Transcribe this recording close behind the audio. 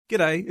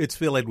G'day, it's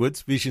Phil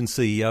Edwards, Vision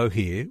CEO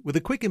here, with a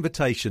quick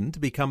invitation to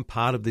become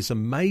part of this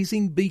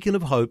amazing beacon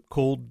of hope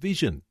called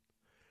Vision.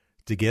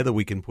 Together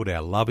we can put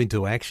our love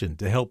into action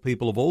to help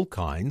people of all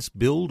kinds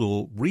build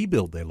or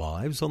rebuild their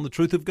lives on the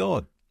truth of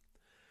God.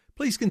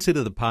 Please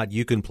consider the part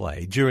you can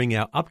play during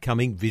our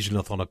upcoming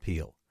Visionathon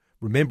appeal,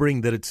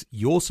 remembering that it's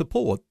your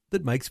support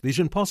that makes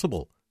Vision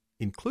possible,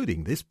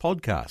 including this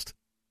podcast.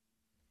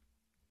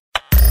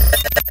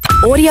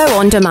 Audio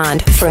on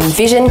demand from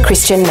Vision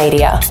Christian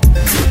Media.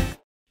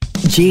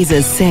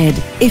 Jesus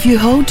said, "If you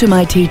hold to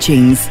my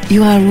teachings,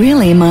 you are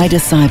really my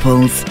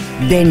disciples.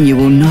 Then you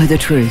will know the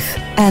truth,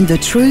 and the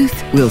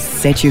truth will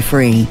set you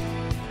free."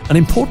 An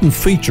important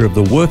feature of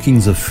the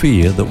workings of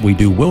fear that we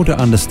do well to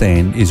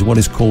understand is what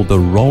is called the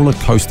roller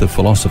coaster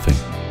philosophy.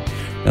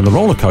 Now, the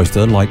roller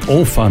coaster, like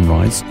all fun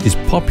rides, is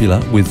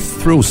popular with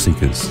thrill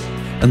seekers.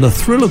 And the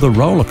thrill of the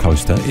roller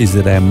coaster is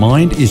that our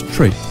mind is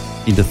tricked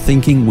into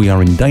thinking we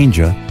are in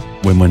danger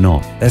when we're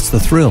not. That's the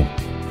thrill.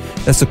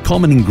 That's a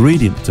common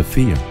ingredient to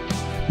fear.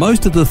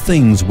 Most of the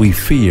things we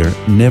fear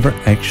never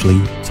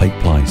actually take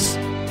place.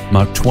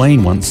 Mark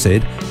Twain once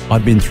said,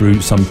 "I've been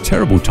through some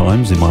terrible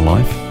times in my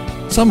life,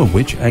 some of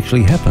which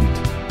actually happened."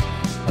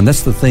 And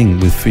that's the thing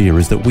with fear,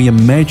 is that we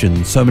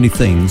imagine so many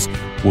things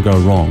will go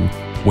wrong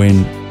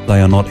when they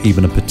are not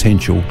even a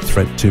potential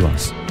threat to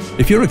us.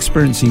 If you're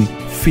experiencing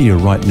fear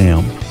right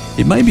now,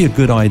 it may be a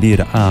good idea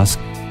to ask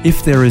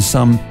if there is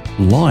some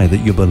lie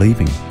that you're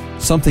believing,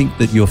 something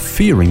that you're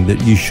fearing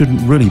that you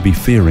shouldn't really be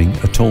fearing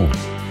at all.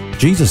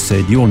 Jesus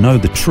said, "You will know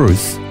the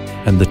truth,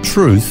 and the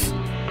truth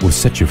will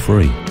set you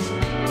free."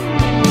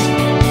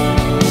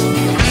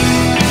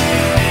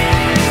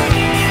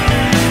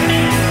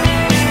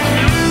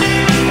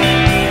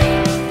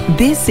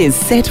 This is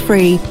Set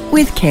Free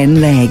with Ken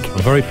Legg.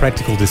 A very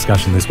practical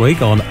discussion this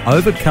week on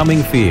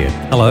overcoming fear.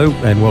 Hello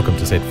and welcome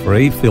to Set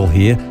Free. Phil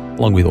here,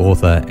 along with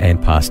author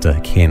and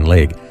pastor Ken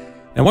Legg.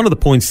 Now, one of the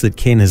points that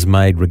Ken has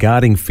made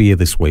regarding fear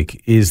this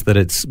week is that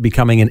it's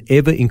becoming an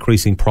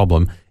ever-increasing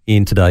problem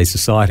in today's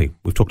society.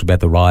 We've talked about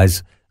the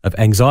rise of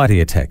anxiety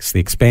attacks, the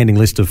expanding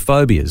list of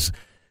phobias.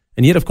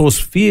 And yet, of course,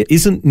 fear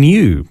isn't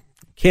new.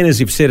 Ken, as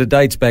you've said, it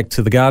dates back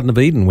to the Garden of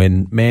Eden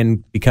when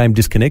man became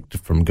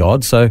disconnected from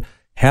God. So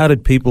how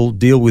did people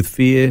deal with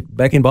fear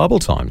back in Bible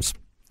times?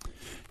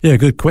 Yeah,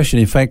 good question.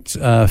 In fact,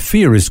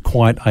 fear is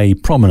quite a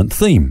prominent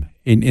theme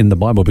in the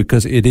Bible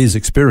because it is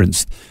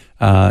experienced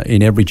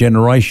in every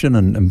generation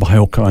and by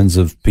all kinds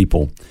of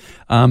people.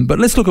 But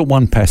let's look at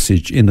one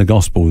passage in the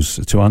Gospels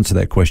to answer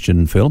that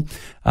question, Phil.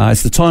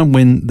 It's the time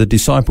when the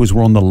disciples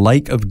were on the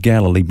Lake of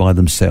Galilee by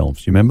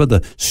themselves. You remember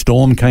the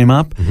storm came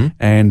up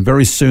and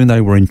very soon they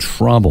were in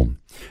trouble.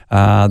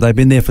 They'd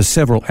been there for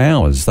several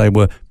hours. They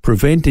were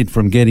prevented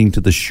from getting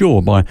to the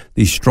shore by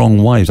these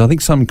strong waves. I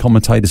think some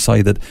commentators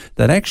say that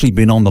they'd actually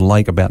been on the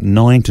lake about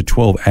 9 to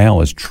 12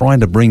 hours trying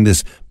to bring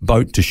this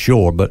boat to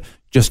shore, but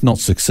just not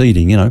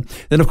succeeding, you know.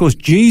 Then, of course,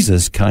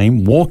 Jesus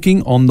came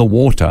walking on the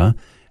water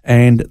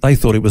and they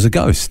thought it was a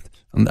ghost.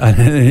 And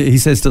he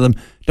says to them,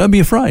 "Don't be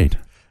afraid."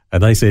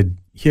 And they said,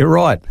 "You're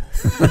right."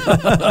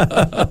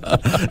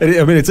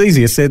 I mean, it's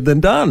easier said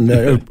than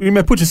done. You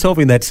may put yourself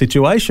in that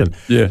situation.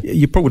 Yeah.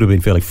 You probably would have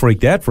been fairly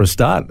freaked out for a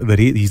start that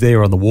he's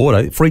there on the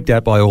water, freaked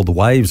out by all the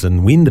waves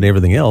and wind and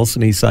everything else,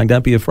 and he's saying,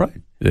 "Don't be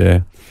afraid."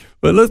 Yeah.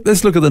 But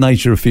let's look at the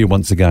nature of fear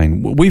once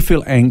again. We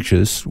feel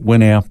anxious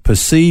when our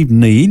perceived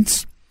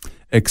needs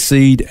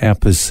exceed our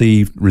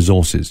perceived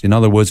resources. In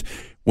other words,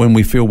 when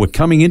we feel we're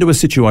coming into a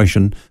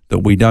situation that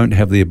we don't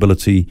have the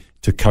ability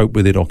to cope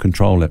with it or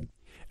control it.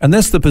 And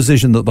that's the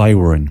position that they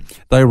were in.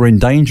 They were in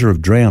danger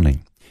of drowning.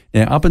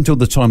 Now, up until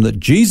the time that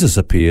Jesus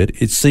appeared,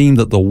 it seemed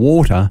that the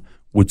water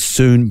would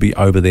soon be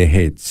over their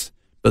heads.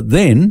 But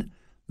then,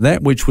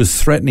 that which was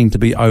threatening to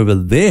be over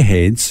their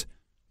heads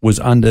was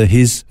under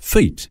his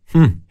feet.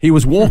 He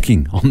was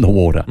walking on the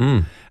water.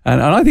 And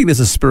I think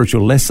there's a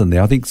spiritual lesson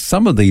there. I think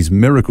some of these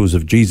miracles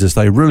of Jesus,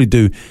 they really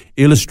do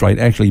illustrate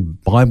actually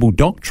Bible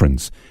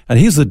doctrines. And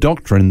here's the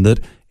doctrine that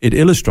it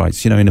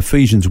illustrates. You know, in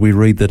Ephesians we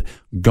read that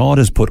God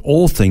has put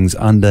all things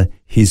under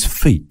his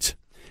feet.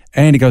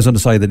 And he goes on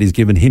to say that he's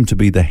given him to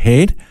be the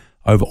head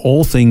over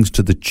all things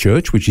to the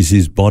church, which is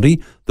his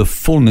body, the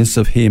fullness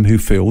of him who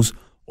fills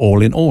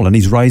all in all. And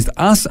he's raised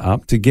us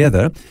up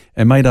together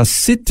and made us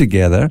sit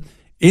together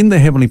in the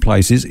heavenly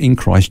places in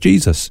Christ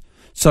Jesus.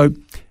 So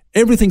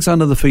everything's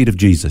under the feet of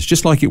Jesus,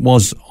 just like it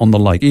was on the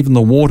lake. Even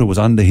the water was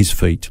under his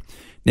feet.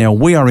 Now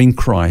we are in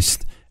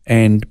Christ,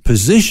 and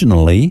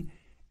positionally,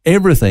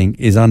 everything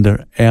is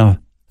under our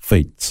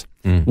feet.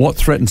 What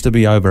threatens to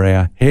be over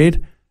our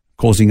head,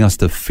 causing us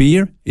to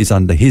fear, is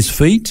under his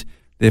feet.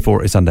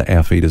 Therefore, it's under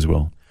our feet as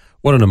well.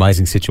 What an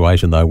amazing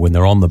situation, though, when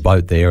they're on the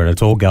boat there and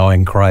it's all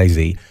going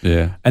crazy.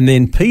 Yeah. And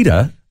then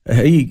Peter,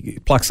 he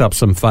plucks up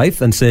some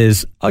faith and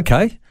says,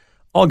 "Okay,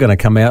 I'm going to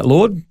come out,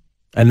 Lord."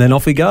 And then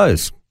off he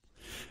goes.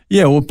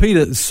 Yeah, well,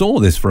 Peter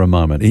saw this for a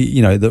moment.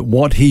 That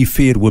what he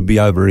feared would be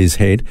over his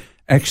head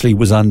actually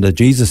was under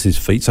Jesus'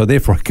 feet, so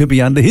therefore it could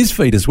be under his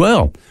feet as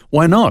well.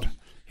 Why not?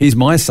 He's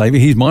my Savior,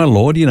 he's my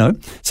Lord,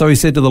 So he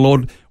said to the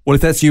Lord, "Well,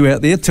 if that's you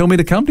out there, tell me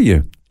to come to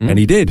you." And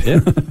he did.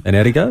 Yeah. And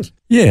out he goes.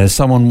 Yeah,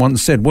 someone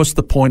once said, what's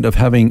the point of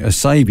having a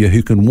saviour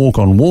who can walk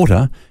on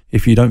water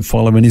if you don't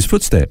follow in his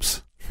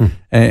footsteps?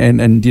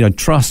 And you know,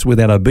 trust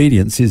without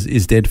obedience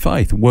is dead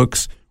faith.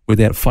 Works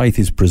without faith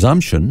is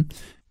presumption,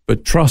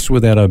 but trust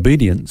without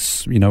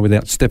obedience, you know,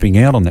 without stepping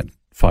out on that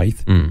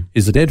faith,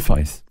 is a dead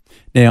faith.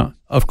 Now,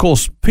 of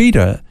course,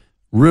 Peter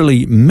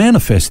really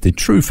manifested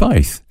true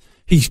faith.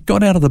 He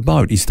got out of the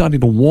boat. He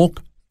started to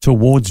walk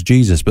towards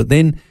Jesus, but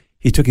then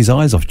he took his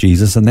eyes off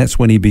Jesus, and that's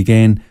when he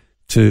began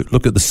to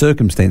look at the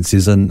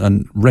circumstances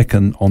and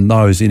reckon on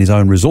those in his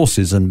own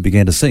resources and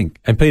began to sink.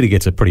 And Peter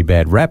gets a pretty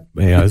bad rap.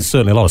 You know, there's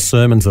certainly a lot of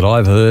sermons that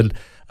I've heard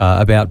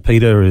about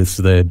Peter as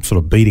they're sort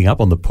of beating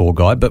up on the poor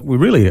guy, but we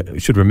really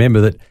should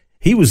remember that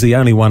he was the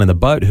only one in the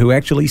boat who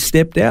actually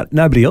stepped out.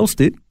 Nobody else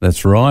did.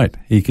 That's right.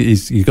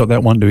 He got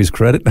that one to his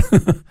credit.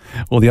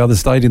 Or the other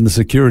stayed in the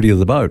security of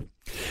the boat.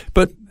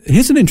 But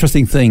here's an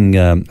interesting thing,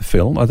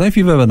 Phil. I don't know if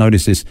you've ever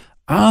noticed this.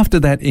 After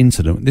that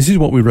incident, this is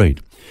what we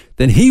read.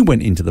 Then he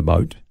went into the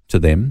boat to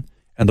them,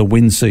 and the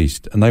wind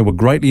ceased, and they were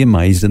greatly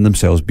amazed in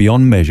themselves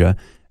beyond measure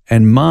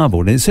and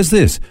marveled. And it says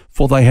this,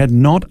 for they had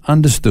not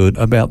understood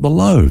about the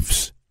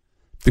loaves,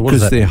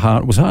 because their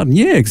heart was hardened.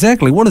 Yeah,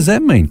 exactly. What does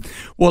that mean?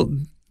 Well,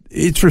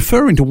 it's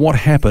referring to what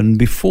happened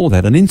before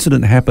that. An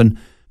incident happened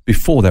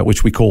before that,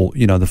 which we call,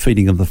 you know, the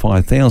feeding of the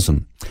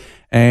 5,000.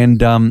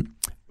 And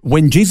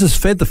when Jesus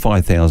fed the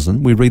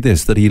 5,000, we read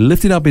this, that he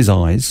lifted up his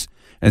eyes,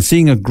 and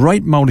seeing a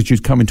great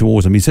multitude coming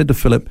towards him, he said to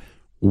Philip,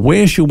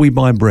 where shall we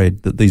buy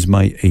bread that these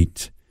may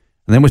eat?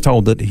 And then we're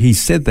told that he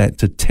said that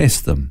to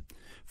test them,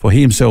 for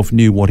he himself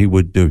knew what he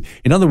would do.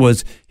 In other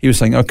words, he was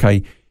saying,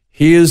 okay,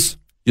 here's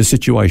your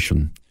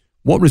situation.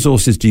 What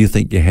resources do you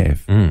think you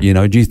have? You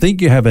know, do you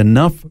think you have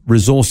enough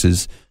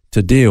resources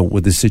to deal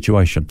with this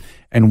situation?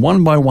 And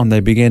one by one,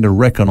 they began to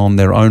reckon on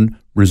their own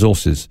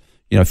resources.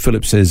 You know,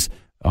 Philip says,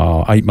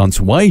 8 months'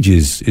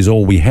 wages is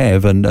all we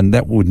have, and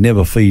that would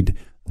never feed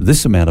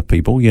this amount of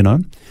people, you know.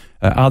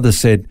 Others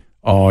said,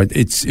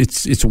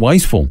 it's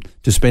wasteful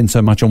to spend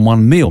so much on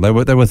one meal.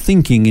 They were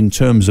thinking in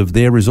terms of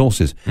their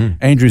resources.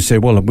 Andrew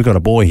said, well, we've got a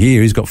boy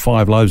here, he's got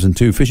 5 loaves and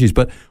 2 fishes,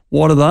 but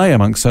what are they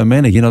amongst so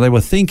many? You know, they were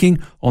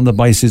thinking on the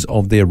basis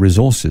of their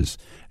resources.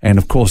 And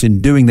of course,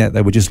 in doing that,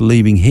 they were just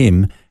leaving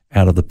him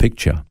out of the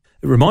picture.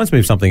 It reminds me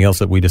of something else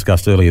that we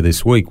discussed earlier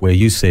this week, where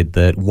you said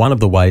that one of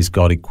the ways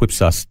God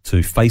equips us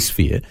to face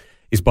fear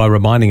is by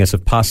reminding us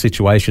of past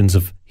situations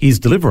of his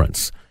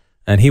deliverance.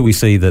 And here we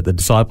see that the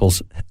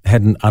disciples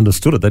hadn't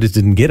understood it. They just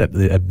didn't get it.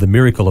 The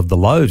miracle of the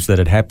loaves that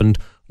had happened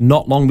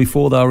not long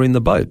before they were in the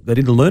boat. They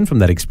didn't learn from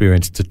that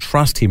experience to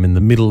trust him in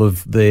the middle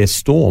of their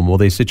storm or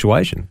their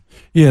situation.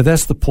 Yeah,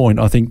 that's the point.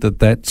 I think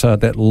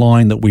that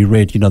line that we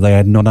read, you know, they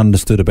had not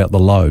understood about the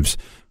loaves.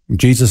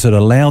 Jesus had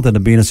allowed them to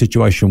be in a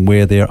situation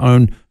where their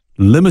own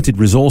limited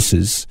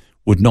resources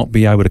would not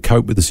be able to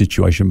cope with the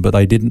situation, but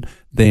they didn't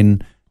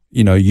then,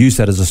 you know, use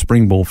that as a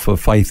springboard for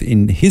faith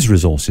in his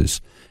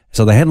resources.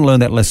 So they hadn't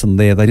learned that lesson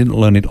there. They didn't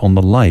learn it on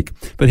the lake.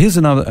 But here's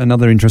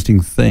another interesting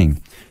thing,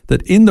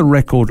 that in the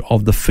record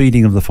of the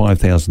feeding of the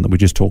 5,000 that we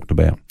just talked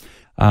about,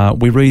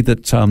 we read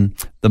that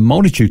the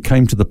multitude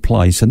came to the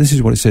place, and this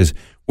is what it says,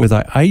 where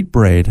they ate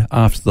bread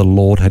after the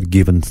Lord had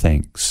given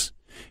thanks.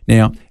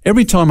 Now,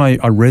 every time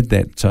I read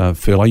that,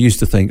 Phil, I used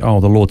to think, oh,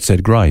 the Lord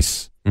said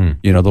grace.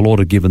 You know, the Lord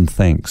had given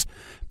thanks.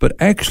 But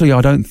actually,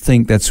 I don't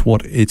think that's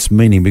what it's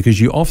meaning,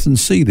 because you often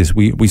see this.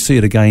 We see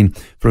it again,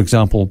 for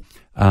example,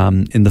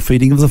 in the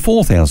feeding of the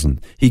 4,000.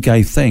 He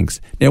gave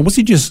thanks. Now, was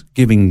he just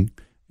giving,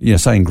 you know,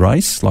 saying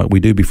grace like we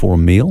do before a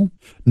meal?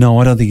 No,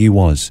 I don't think he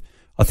was.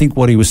 I think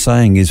what he was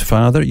saying is,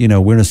 Father, you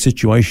know, we're in a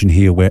situation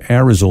here where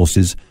our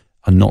resources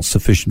are not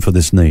sufficient for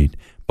this need,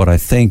 but I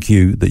thank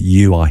you that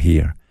you are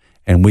here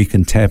and we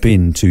can tap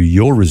into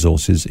your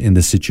resources in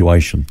this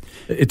situation.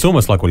 It's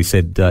almost like what he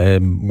said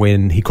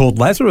when he called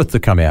Lazarus to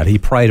come out. He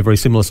prayed a very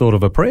similar sort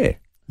of a prayer.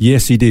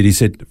 Yes, he did. He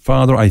said,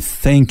 Father, I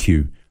thank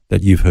you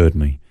that you've heard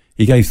me.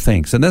 He gave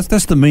thanks, and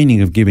that's the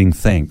meaning of giving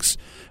thanks.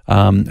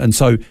 And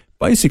so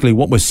basically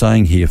what we're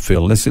saying here,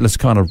 Phil, let's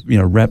kind of, you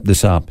know, wrap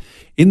this up.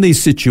 In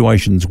these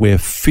situations where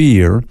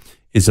fear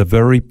is a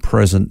very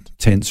present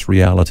tense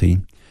reality,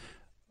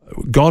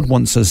 God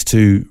wants us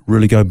to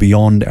really go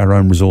beyond our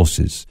own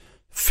resources.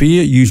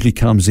 Fear usually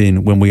comes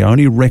in when we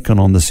only reckon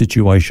on the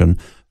situation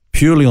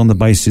purely on the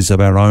basis of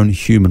our own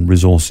human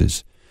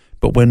resources.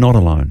 But we're not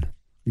alone.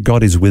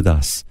 God is with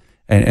us.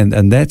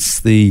 And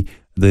that's the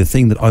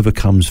thing that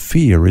overcomes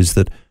fear, is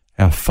that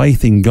our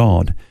faith in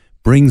God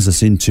brings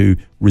us into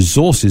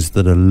resources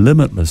that are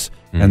limitless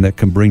and that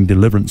can bring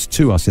deliverance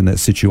to us in that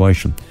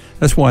situation.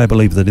 That's why I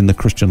believe that in the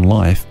Christian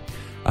life,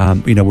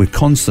 you know, we're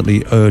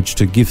constantly urged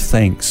to give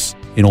thanks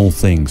in all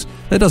things.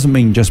 That doesn't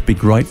mean just be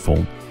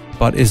grateful,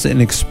 but it's an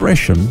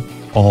expression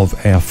of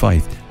our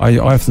faith. I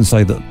often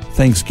say that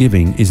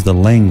thanksgiving is the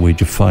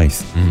language of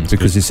faith,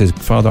 because it says,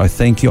 Father, I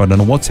thank you. I don't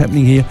know what's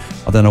happening here.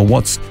 I don't know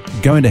what's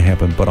going to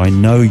happen, but I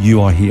know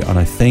you are here, and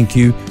I thank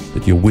you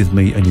that you're with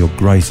me and your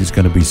grace is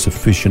going to be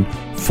sufficient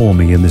for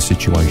me in this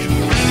situation.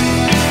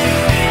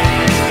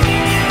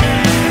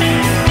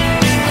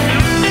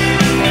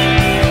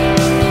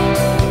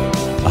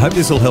 hope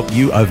this will help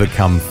you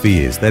overcome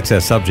fears. That's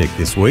our subject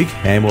this week,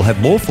 and we'll have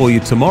more for you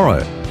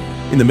tomorrow.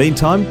 In the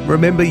meantime,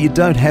 remember you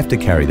don't have to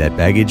carry that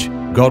baggage.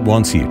 God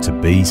wants you to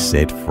be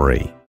set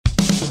free.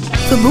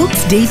 For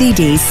books,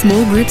 DVDs,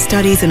 small group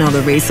studies and other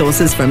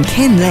resources from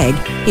Ken Legg,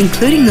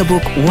 including the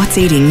book What's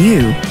Eating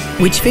You,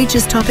 which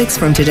features topics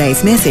from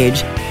today's message,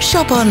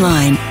 shop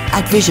online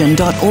at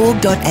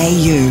vision.org.au.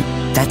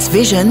 That's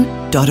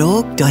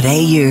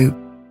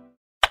vision.org.au.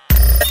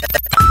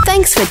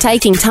 Thanks for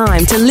taking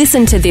time to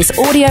listen to this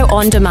audio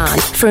on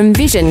demand from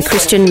Vision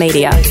Christian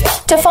Media.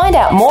 To find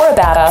out more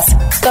about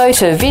us, go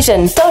to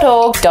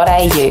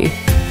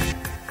vision.org.au.